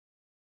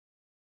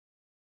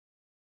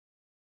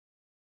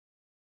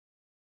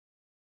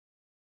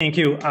Thank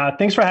you.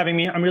 Thanks for having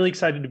me. I'm really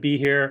excited to be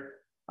here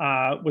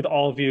with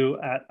all of you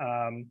at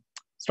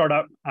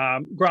Startup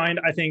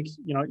Grind. I think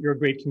you're a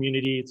great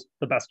community. It's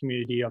the best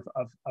community of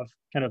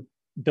kind of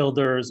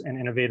builders and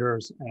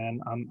innovators,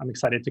 and I'm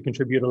excited to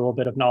contribute a little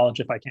bit of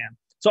knowledge if I can.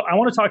 So I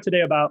want to talk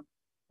today about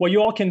what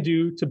you all can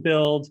do to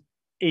build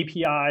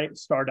API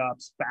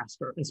startups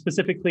faster, and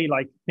specifically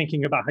like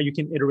thinking about how you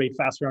can iterate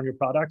faster on your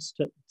products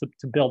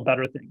to build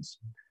better things.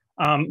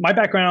 My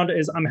background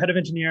is I'm head of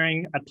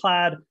engineering at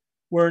Plaid.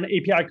 We're an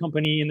API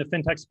company in the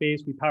fintech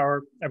space. We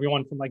power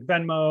everyone from like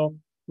Venmo,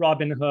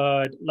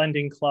 Robinhood,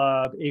 Lending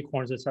Club,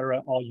 Acorns, et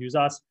cetera, all use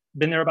us.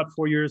 Been there about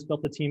 4 years,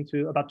 built the team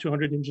to about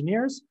 200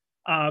 engineers.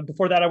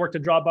 Before that, I worked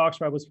at Dropbox,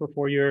 where I was for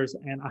 4 years,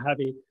 and I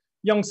have a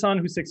young son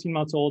who's 16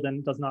 months old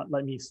and does not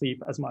let me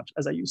sleep as much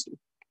as I used to.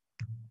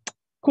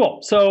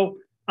 Cool. So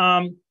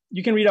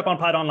you can read up on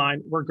Plaid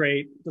online. We're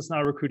great. This is not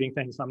a recruiting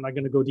thing, so I'm not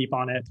going to go deep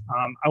on it.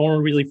 I want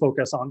to really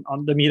focus on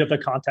the meat of the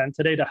content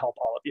today to help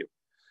all of you.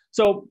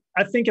 So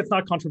I think it's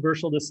not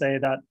controversial to say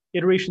that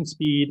iteration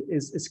speed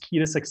is key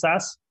to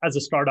success as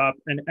a startup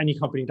and any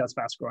company that's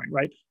fast growing,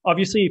 right?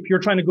 Obviously, if you're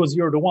trying to go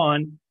 0 to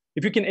 1,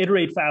 if you can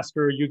iterate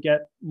faster, you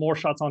get more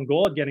shots on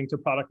goal at getting to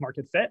product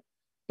market fit.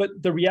 But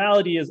the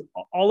reality is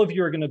all of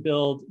you are going to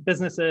build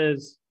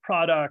businesses,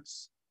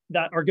 products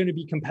that are going to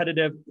be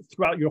competitive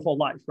throughout your whole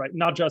life, right?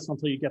 Not just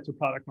until you get to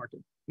product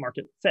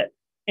market fit.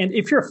 And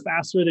if you're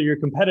faster than your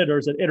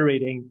competitors at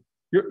iterating,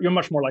 you're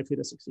much more likely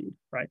to succeed,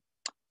 right?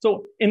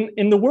 So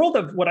in the world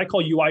of what I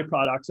call UI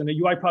products, and a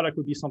UI product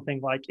would be something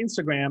like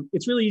Instagram,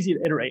 it's really easy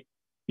to iterate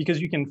because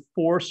you can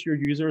force your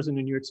users in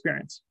a new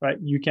experience, right?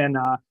 You can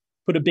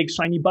put a big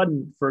shiny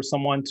button for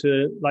someone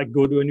to like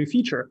go to a new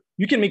feature.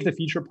 You can make the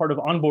feature part of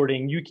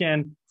onboarding. You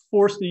can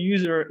force the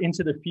user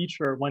into the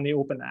feature when they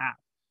open the app.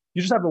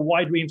 You just have a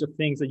wide range of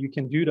things that you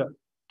can do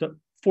to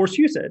force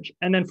usage.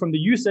 And then from the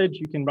usage,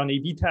 you can run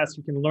A/B tests.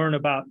 You can learn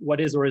about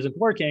what is or isn't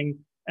working.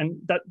 And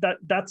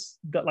that's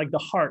like the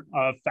heart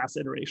of fast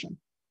iteration.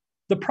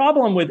 The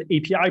problem with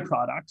API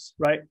products,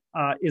 right,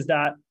 is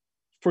that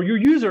for your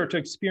user to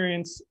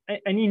experience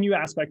any new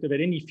aspect of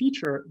it, any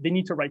feature, they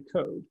need to write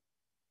code,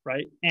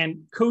 right?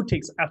 And code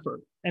takes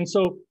effort. And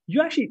so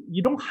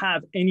you don't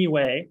have any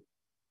way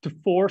to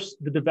force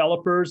the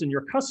developers and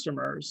your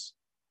customers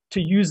to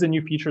use the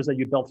new features that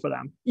you built for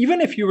them. Even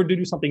if you were to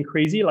do something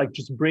crazy, like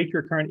just break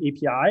your current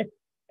API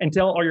and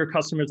tell all your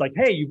customers like,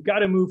 hey, you've got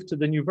to move to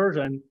the new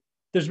version,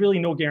 there's really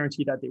no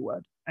guarantee that they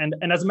would. And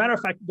as a matter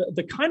of fact,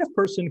 the kind of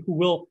person who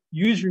will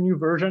use your new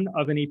version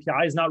of an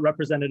API is not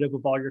representative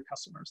of all your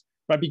customers,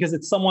 right? Because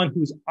it's someone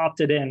who's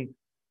opted in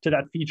to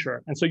that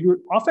feature. And so you're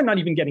often not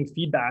even getting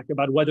feedback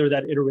about whether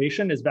that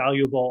iteration is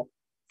valuable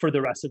for the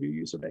rest of your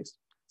user base.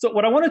 So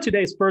what I wanted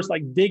today is first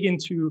like dig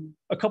into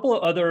a couple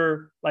of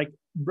other like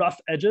rough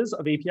edges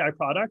of API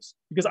products,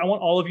 because I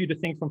want all of you to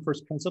think from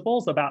first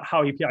principles about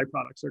how API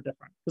products are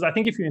different. Because I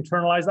think if you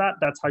internalize that,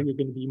 that's how you're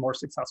going to be more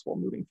successful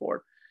moving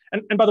forward.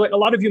 And by the way, a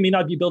lot of you may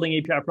not be building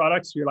API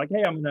products. So you're like,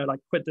 hey, I'm going to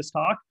like quit this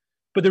talk.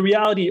 But the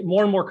reality,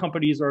 more and more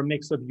companies are a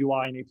mix of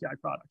UI and API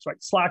products, right?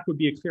 Slack would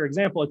be a clear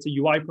example. It's a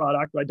UI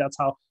product, right? That's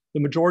how the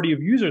majority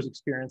of users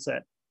experience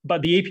it.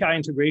 But the API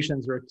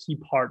integrations are a key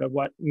part of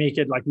what make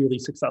it like really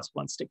successful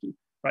and sticky,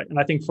 right? And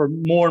I think for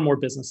more and more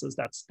businesses,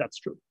 that's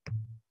true.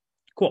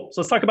 Cool.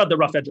 So let's talk about the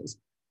rough edges.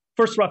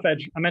 First rough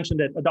edge, I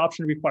mentioned it,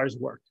 adoption requires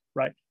work,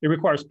 right? It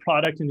requires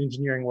product and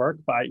engineering work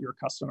by your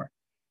customer.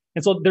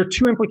 And so there are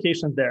two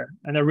implications there,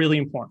 and they're really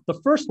important. The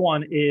first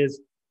one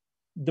is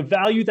the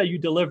value that you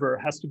deliver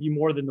has to be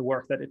more than the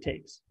work that it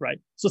takes, right?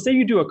 So say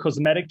you do a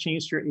cosmetic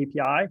change to your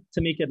API to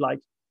make it like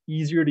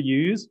easier to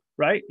use,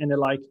 right? And then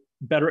like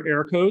better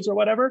error codes or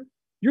whatever,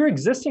 your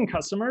existing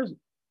customers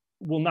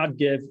will not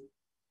give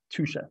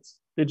two shits.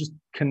 They just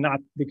cannot,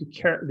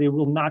 they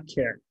will not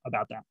care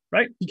about that,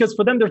 right? Because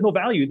for them, there's no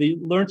value. They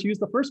learn to use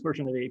the first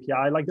version of the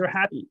API, like they're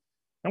happy.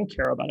 They don't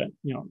care about it,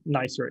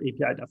 nicer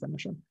API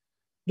definition.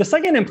 The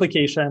second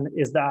implication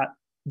is that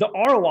the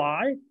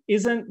ROI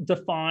isn't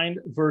defined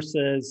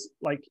versus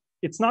like,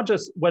 it's not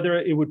just whether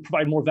it would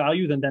provide more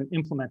value than them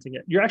implementing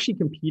it. You're actually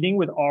competing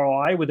with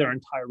ROI with their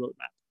entire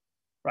roadmap,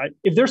 right?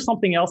 If there's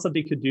something else that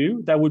they could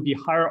do that would be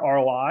higher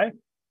ROI,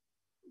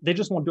 they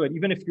just won't do it,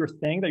 even if your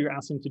thing that you're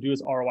asking to do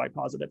is ROI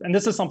positive. And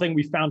this is something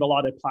we found a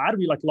lot at Plaid.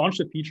 We like launched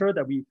a feature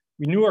that we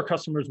knew our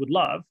customers would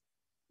love.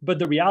 But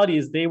the reality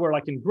is they were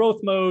like in growth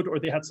mode or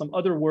they had some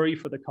other worry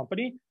for the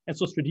company. And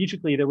so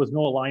strategically, there was no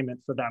alignment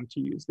for them to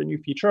use the new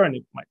feature. And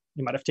it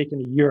might have taken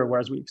a year,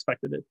 whereas we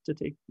expected it to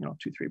take 2-3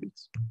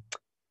 weeks.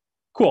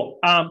 Cool.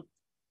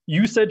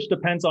 Usage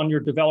depends on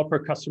your developer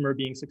customer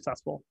being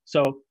successful.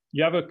 So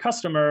you have a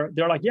customer,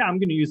 they're like, yeah, I'm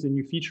going to use the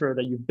new feature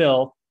that you've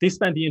built. They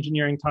spend the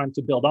engineering time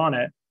to build on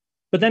it.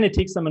 But then it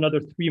takes them another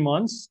 3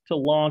 months to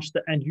launch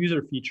the end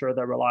user feature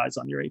that relies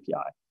on your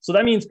API. So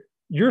that means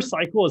your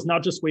cycle is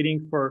not just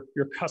waiting for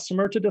your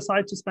customer to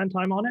decide to spend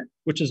time on it,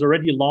 which is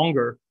already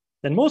longer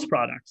than most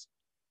products.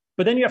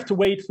 But then you have to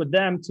wait for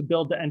them to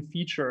build the end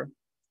feature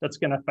that's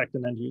going to affect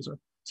an end user.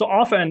 So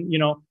often,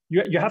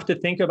 you have to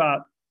think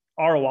about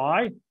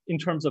ROI in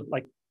terms of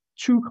like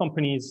two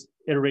companies'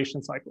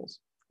 iteration cycles.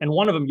 And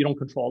one of them you don't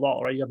control at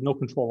all, right? You have no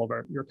control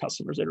over your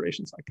customers'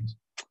 iteration cycles.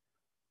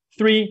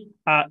 3,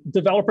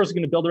 developers are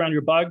going to build around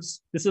your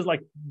bugs. This is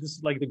like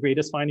the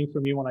greatest finding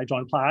for me when I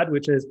joined Plaid,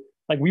 which is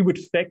like we would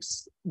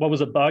fix what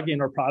was a bug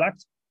in our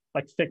product,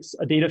 like fix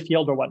a data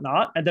field or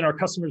whatnot, and then our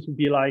customers would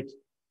be like,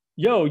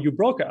 "Yo, you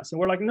broke us," and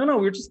we're like, "No,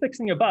 we're just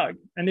fixing a bug."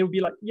 And they would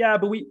be like, "Yeah,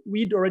 but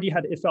we'd already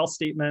had if-else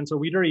statements, or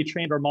we'd already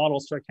trained our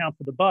models to account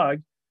for the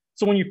bug.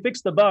 So when you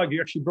fix the bug,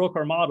 you actually broke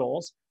our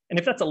models." And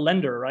if that's a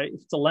lender, right?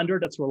 If it's a lender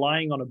that's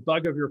relying on a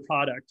bug of your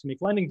product to make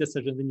lending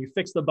decisions, and you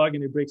fix the bug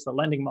and it breaks the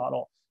lending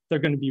model, they're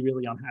going to be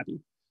really unhappy.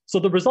 So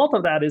the result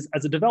of that is,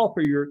 as a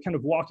developer, you're kind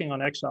of walking on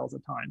eggshells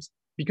at times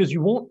because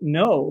you won't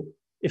know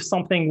if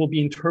something will be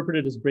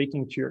interpreted as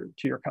breaking to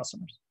your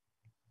customers.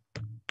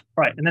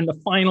 All right, and then the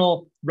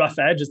final rough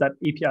edge is that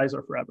APIs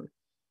are forever.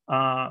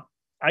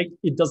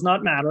 It does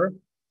not matter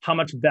how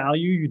much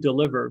value you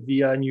deliver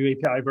via a new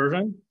API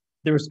version.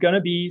 There's going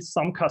to be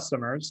some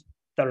customers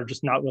that are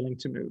just not willing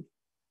to move,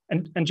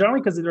 and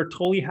generally because they're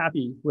totally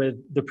happy with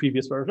the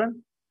previous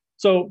version.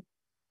 So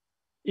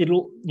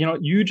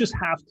you just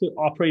have to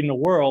operate in a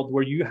world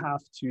where you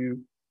have to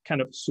kind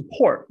of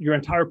support your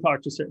entire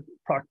product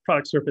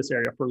surface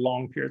area for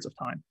long periods of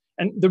time.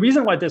 And the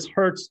reason why this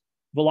hurts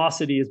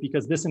velocity is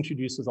because this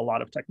introduces a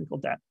lot of technical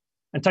debt,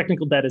 and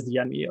technical debt is the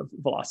enemy of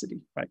velocity,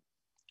 right?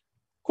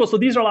 Cool, so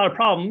these are a lot of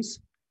problems.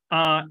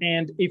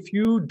 And if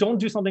you don't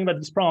do something about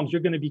these problems,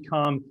 you're going to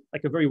become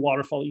like a very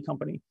waterfall-y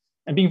company.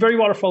 And being very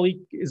waterfall-y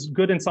is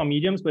good in some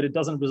mediums, but it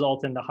doesn't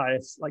result in the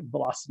highest like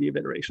velocity of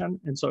iteration.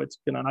 And so it's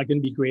not going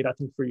to be great, I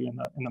think, for you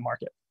in the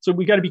market. So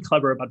we got to be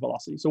clever about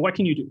velocity. So what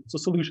can you do? So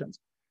solutions.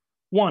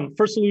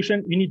 First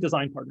solution, you need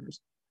design partners.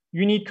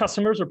 You need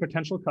customers or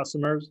potential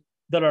customers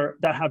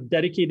that have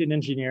dedicated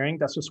engineering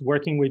that's just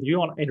working with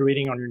you on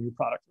iterating on your new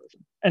product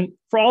version. And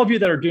for all of you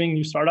that are doing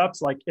new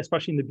startups, like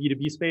especially in the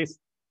B2B space,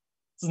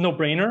 it's a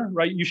no-brainer,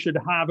 right? You should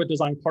have a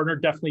design partner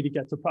definitely to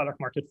get to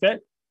product market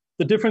fit.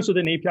 The difference with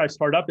an API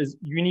startup is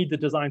you need the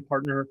design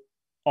partner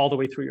all the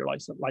way through your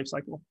life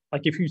cycle.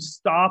 Like if you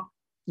stop,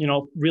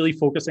 really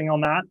focusing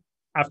on that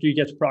after you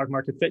get to product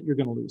market fit, you're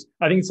going to lose.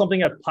 I think it's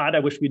something at Plaid I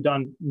wish we'd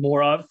done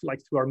more of, like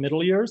through our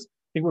middle years.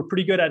 I think we're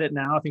pretty good at it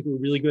now. I think we're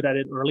really good at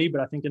it early,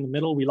 but I think in the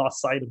middle, we lost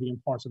sight of the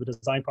importance of a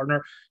design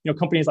partner.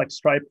 Companies like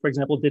Stripe, for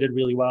example, did it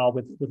really well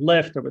with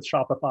Lyft or with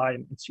Shopify,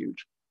 and it's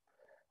huge.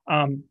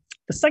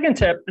 The second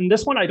tip, and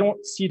this one I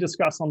don't see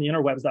discussed on the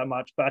interwebs that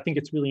much, but I think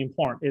it's really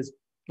important, is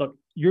look,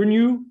 your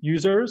new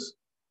users,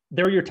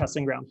 they're your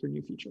testing ground for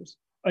new features.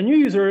 A new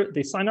user,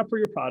 they sign up for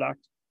your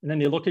product, and then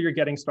they look at your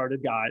getting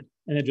started guide,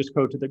 and they just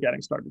code to the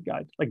getting started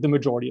guide, like the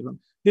majority of them.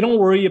 They don't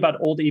worry about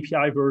old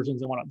API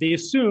versions and whatnot. They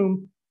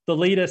assume the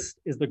latest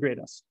is the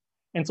greatest.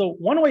 And so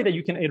one way that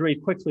you can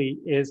iterate quickly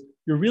is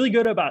you're really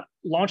good about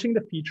launching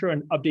the feature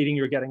and updating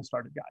your getting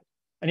started guide.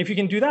 And if you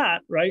can do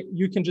that, right,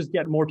 you can just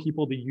get more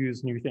people to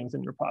use new things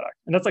in your product.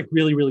 And that's like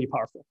really, really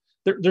powerful.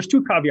 There's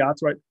 2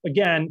 caveats, right?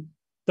 Again,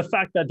 the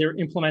fact that they're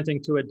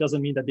implementing to it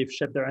doesn't mean that they've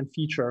shipped their end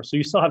feature. So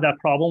you still have that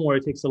problem where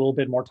it takes a little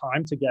bit more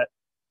time to get,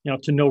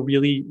 to know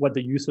really what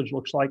the usage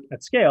looks like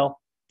at scale.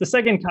 The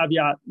second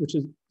caveat, which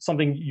is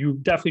something you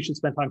definitely should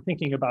spend time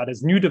thinking about,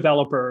 is new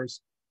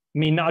developers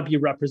may not be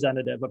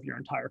representative of your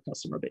entire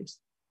customer base,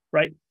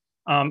 right?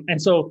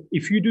 And so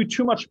if you do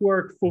too much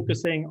work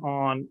focusing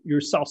on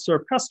your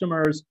self-serve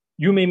customers,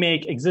 you may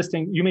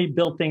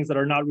build things that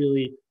are not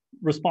really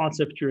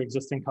responsive to your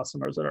existing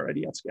customers that are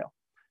already at scale.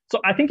 So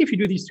I think if you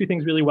do these 2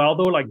 things really well,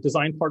 though, like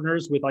design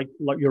partners with like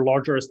your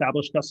larger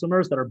established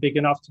customers that are big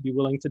enough to be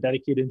willing to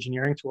dedicate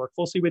engineering to work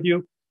closely with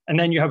you, and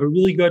then you have a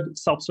really good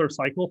self-serve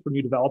cycle for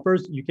new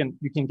developers, you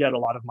can get a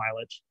lot of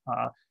mileage,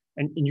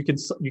 and you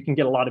can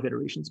get a lot of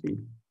iteration speed.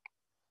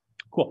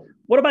 Cool.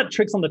 What about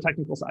tricks on the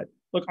technical side?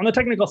 Look, on the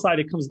technical side,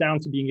 it comes down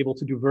to being able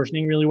to do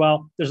versioning really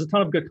well. There's a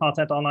ton of good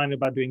content online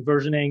about doing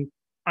versioning.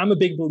 I'm a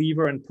big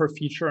believer in per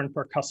feature and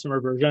per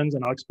customer versions,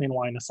 and I'll explain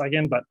why in a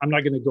second, but I'm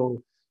not going to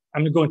go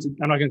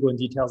in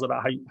details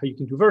about how you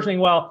can do versioning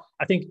well.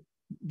 I think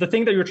the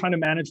thing that you're trying to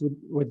manage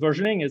with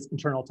versioning is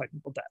internal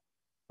technical debt,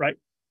 right?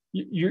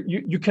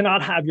 You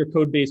cannot have your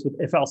code base with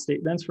if-else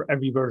statements for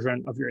every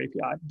version of your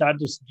API. That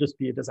just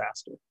be a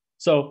disaster.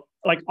 So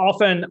like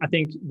often, I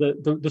think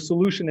the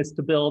solution is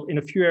to build in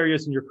a few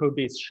areas in your code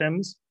base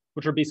shims,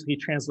 which are basically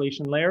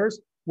translation layers,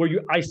 where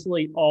you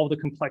isolate all the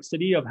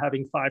complexity of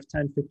having 5,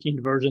 10,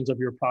 15 versions of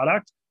your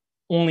product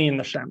only in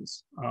the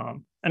shims.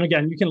 And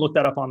again, you can look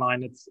that up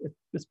online. It's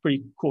a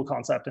pretty cool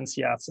concept in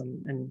CS,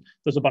 and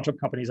there's a bunch of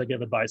companies that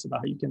give advice about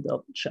how you can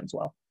build shims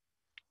well.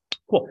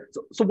 Cool.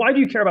 So why do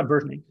you care about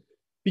versioning?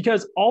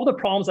 Because all the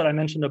problems that I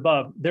mentioned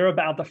above, they're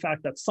about the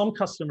fact that some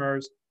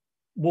customers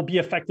will be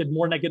affected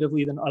more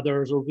negatively than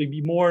others, or will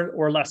be more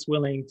or less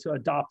willing to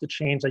adopt a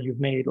change that you've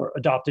made or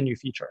adopt a new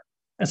feature.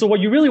 And so what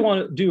you really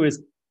want to do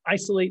is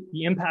isolate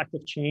the impact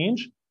of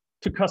change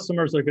to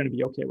customers that are going to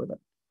be okay with it,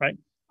 right?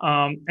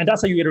 And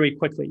that's how you iterate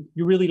quickly.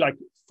 You really like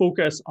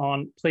focus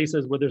on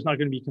places where there's not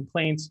going to be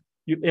complaints.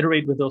 You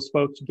iterate with those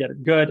folks, you get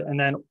it good. And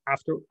then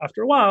after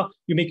a while,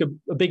 you make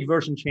a big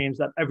version change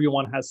that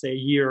everyone has, say, a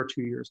year or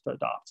 2 years to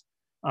adopt.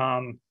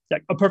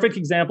 Like a perfect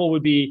example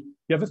would be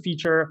you have a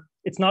feature,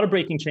 it's not a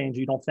breaking change,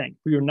 you don't think,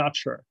 but you're not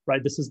sure,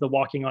 right? This is the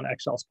walking on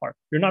eggshells part.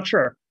 You're not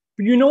sure,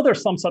 but you know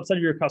there's some subset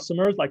of your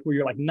customers, like where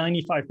you're like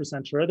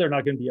 95% sure they're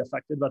not going to be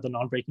affected by the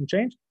non-breaking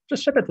change.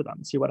 Just ship it to them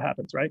and see what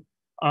happens, right?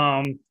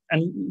 And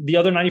the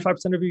other 95%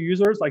 of your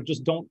users, like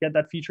just don't get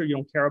that feature, you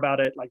don't care about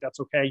it, like that's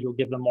okay, you'll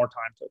give them more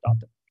time to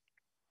adopt it.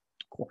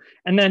 Cool.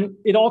 And then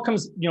it all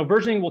comes,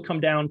 versioning will come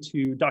down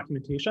to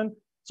documentation.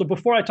 So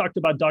before I talked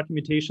about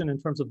documentation in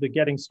terms of the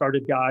getting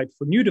started guide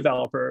for new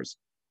developers,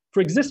 for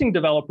existing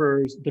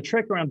developers, the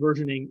trick around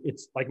versioning,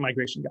 it's like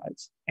migration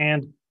guides.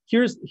 And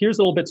here's a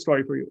little bit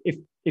story for you.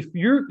 If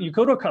you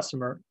go to a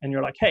customer and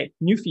you're like, hey,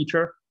 new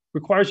feature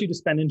requires you to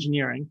spend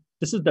engineering,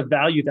 this is the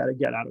value that I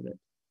get out of it.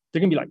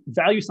 They're gonna be like,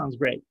 value sounds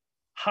great.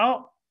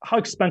 How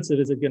expensive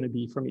is it gonna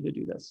be for me to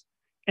do this?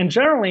 And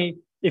generally,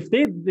 if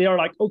they are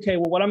like, okay,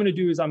 well, what I'm going to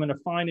do is I'm going to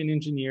find an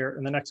engineer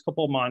in the next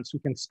couple of months who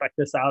can spec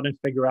this out and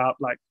figure out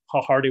like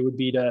how hard it would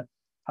be to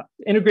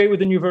integrate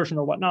with the new version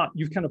or whatnot,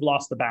 you've kind of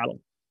lost the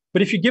battle.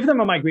 But if you give them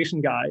a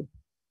migration guide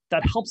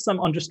that helps them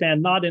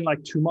understand, not in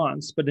like 2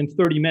 months, but in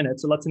 30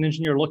 minutes, it lets an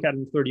engineer look at it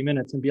in 30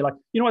 minutes and be like,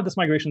 you know what, this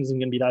migration isn't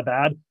going to be that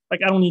bad.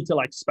 Like, I don't need to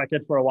like spec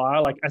it for a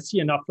while. Like, I see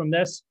enough from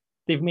this.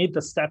 They've made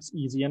the steps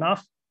easy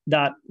enough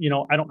that,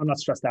 I'm not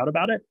stressed out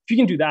about it. If you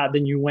can do that,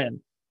 then you win.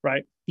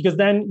 Right? Because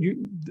then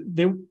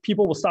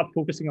people will stop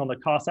focusing on the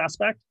cost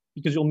aspect,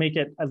 because you'll make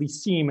it at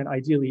least seem, and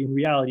ideally in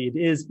reality, it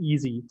is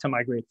easy to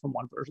migrate from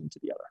one version to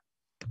the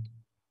other.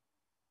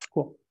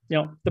 Cool.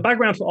 The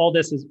background for all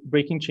this is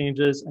breaking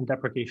changes and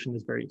deprecation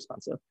is very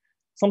expensive.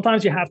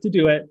 Sometimes you have to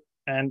do it.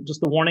 And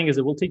just the warning is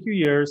it will take you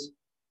years.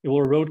 It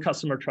will erode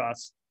customer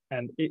trust.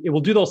 And it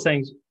will do those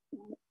things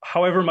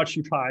however much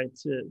you try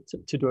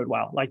to do it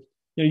well. Like,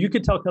 you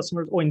could tell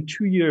customers, oh, in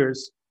 2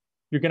 years,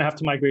 you're going to have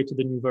to migrate to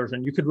the new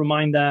version. You could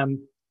remind them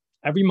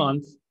every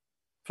month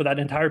for that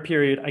entire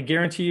period. I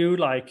guarantee you,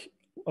 like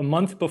a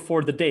month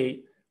before the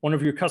date, one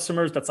of your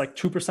customers that's like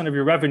 2% of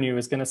your revenue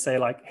is going to say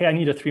like, hey, I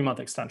need a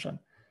 3-month extension.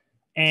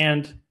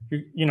 And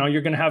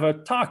you're going to have a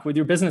talk with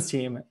your business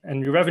team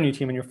and your revenue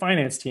team and your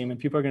finance team. And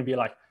people are going to be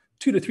like,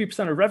 2 to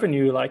 3% of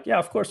revenue, like, yeah,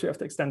 of course we have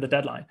to extend the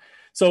deadline.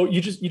 So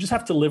you just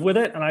have to live with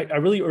it. And I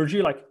really urge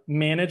you, like,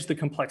 manage the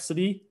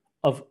complexity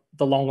of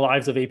the long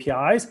lives of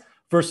APIs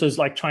versus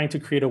like trying to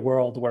create a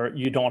world where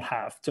you don't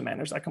have to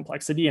manage that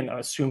complexity and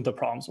assume the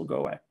problems will go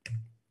away.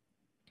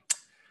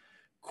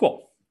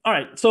 Cool. All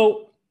right.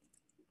 So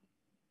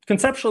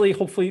conceptually,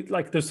 hopefully,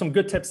 like there's some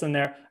good tips in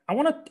there. I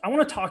want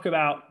to talk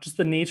about just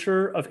the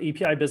nature of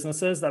API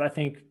businesses that I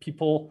think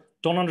people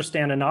don't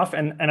understand enough.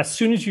 And as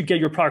soon as you get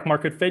your product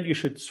market fit, you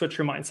should switch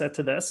your mindset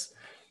to this,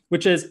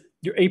 which is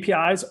your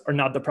APIs are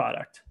not the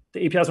product.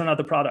 The APIs are not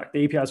the product.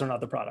 The APIs are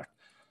not the product.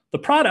 The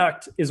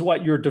product is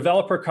what your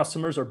developer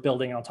customers are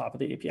building on top of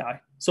the API.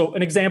 So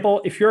an example,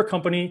 if you're a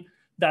company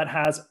that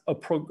has a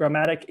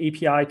programmatic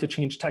API to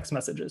change text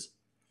messages,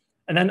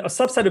 and then a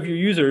subset of your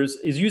users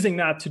is using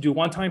that to do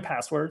one-time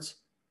passwords,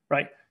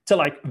 right? To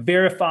like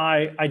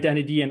verify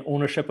identity and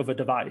ownership of a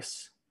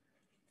device.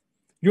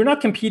 You're not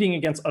competing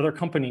against other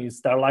companies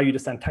that allow you to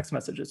send text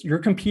messages. You're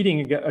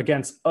competing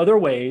against other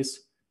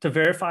ways to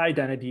verify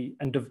identity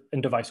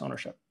and device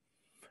ownership.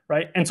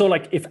 Right? And so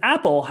like if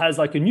Apple has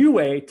like a new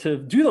way to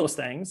do those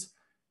things,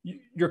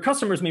 your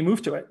customers may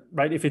move to it,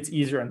 right? If it's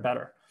easier and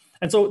better.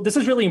 And so this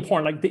is really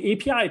important. Like the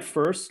API at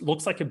first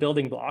looks like a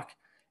building block.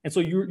 And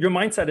so your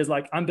mindset is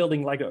like, I'm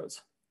building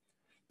Legos.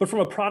 But from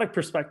a product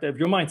perspective,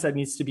 your mindset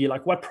needs to be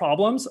like, what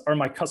problems are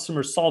my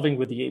customers solving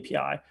with the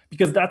API?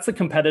 Because that's the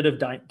competitive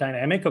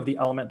dynamic of the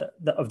element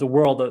of the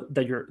world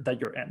that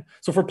you're in.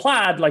 So for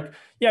Plaid, like,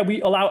 yeah,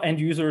 we allow end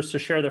users to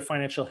share their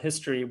financial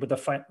history with the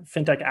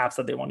fintech apps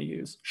that they want to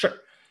use. Sure.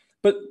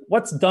 But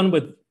what's done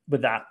with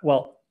that?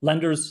 Well,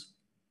 lenders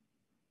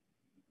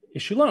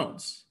issue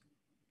loans,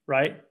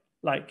 right?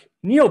 Like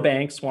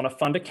neobanks want to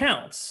fund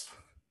accounts.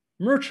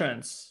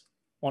 Merchants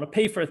want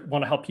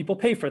to help people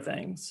pay for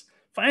things.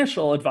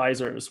 Financial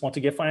advisors want to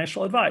give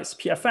financial advice.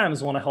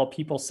 PFMs want to help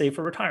people save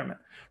for retirement,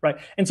 right?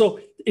 And so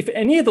if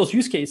any of those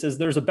use cases,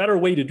 there's a better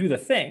way to do the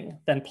thing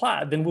than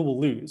Plaid, then we will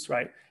lose,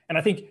 right? And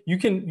I think you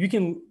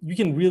can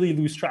really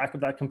lose track of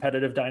that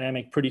competitive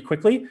dynamic pretty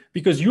quickly,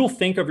 because you'll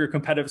think of your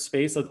competitive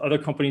space as other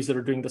companies that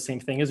are doing the same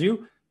thing as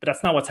you, but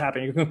that's not what's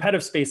happening. Your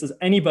competitive space is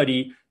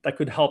anybody that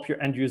could help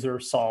your end user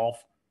solve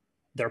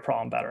their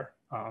problem better.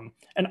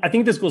 And I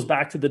think this goes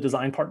back to the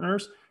design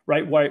partners,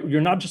 right? Why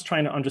you're not just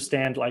trying to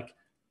understand like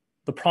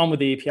the problem with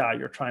the API,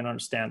 you're trying to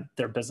understand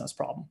their business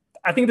problem.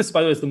 I think this,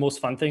 by the way, is the most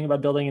fun thing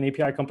about building an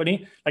API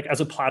company. Like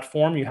as a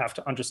platform, you have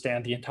to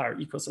understand the entire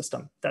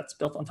ecosystem that's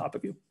built on top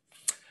of you.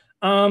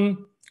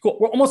 Cool,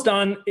 we're almost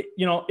done.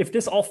 If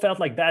this all felt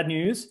like bad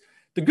news,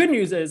 the good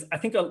news is I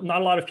think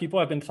not a lot of people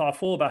have been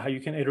thoughtful about how you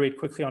can iterate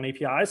quickly on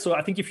APIs. So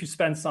I think if you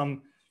spend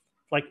some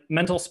like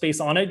mental space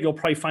on it, you'll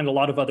probably find a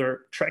lot of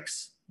other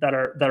tricks that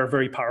are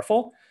very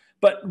powerful.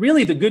 But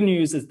really the good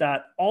news is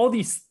that all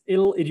these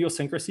little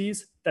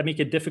idiosyncrasies that make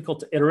it difficult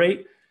to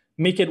iterate,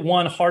 make it,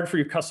 one, hard for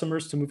your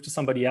customers to move to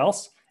somebody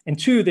else, And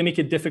two, they make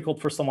it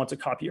difficult for someone to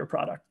copy your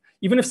product.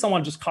 Even if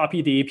someone just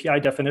copied the API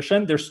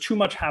definition, there's too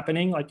much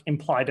happening like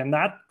implied in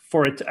that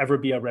for it to ever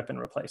be a rip and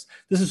replace.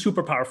 This is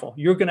super powerful.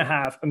 You're going to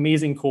have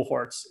amazing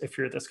cohorts if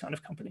you're this kind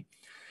of company.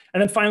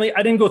 And then finally,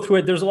 I didn't go through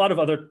it. There's a lot of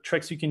other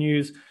tricks you can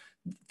use.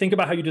 Think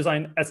about how you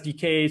design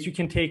SDKs. You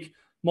can take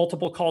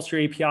multiple calls to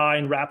your API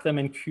and wrap them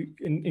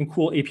in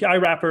cool API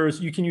wrappers.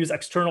 You can use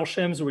external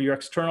shims where you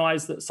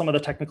externalize some of the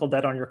technical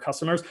debt on your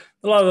customers.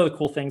 A lot of other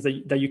cool things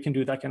that you can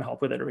do that can help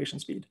with iteration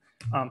speed.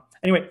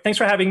 Anyway, thanks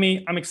for having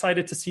me. I'm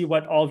excited to see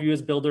what all of you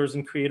as builders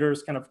and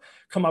creators kind of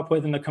come up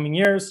with in the coming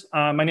years.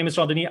 My name is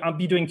Jean-Denis. I'll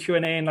be doing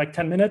Q&A in like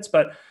 10 minutes,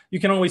 but you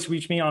can always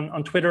reach me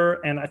on Twitter.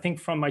 And I think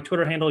from my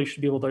Twitter handle, you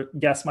should be able to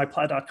guess my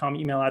plaid.com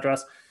email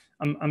address.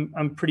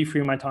 I'm pretty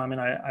free with my time,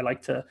 and I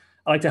like to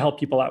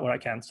help people out when I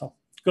can. So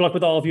good luck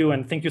with all of you,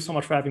 and thank you so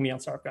much for having me on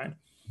Startup Grind.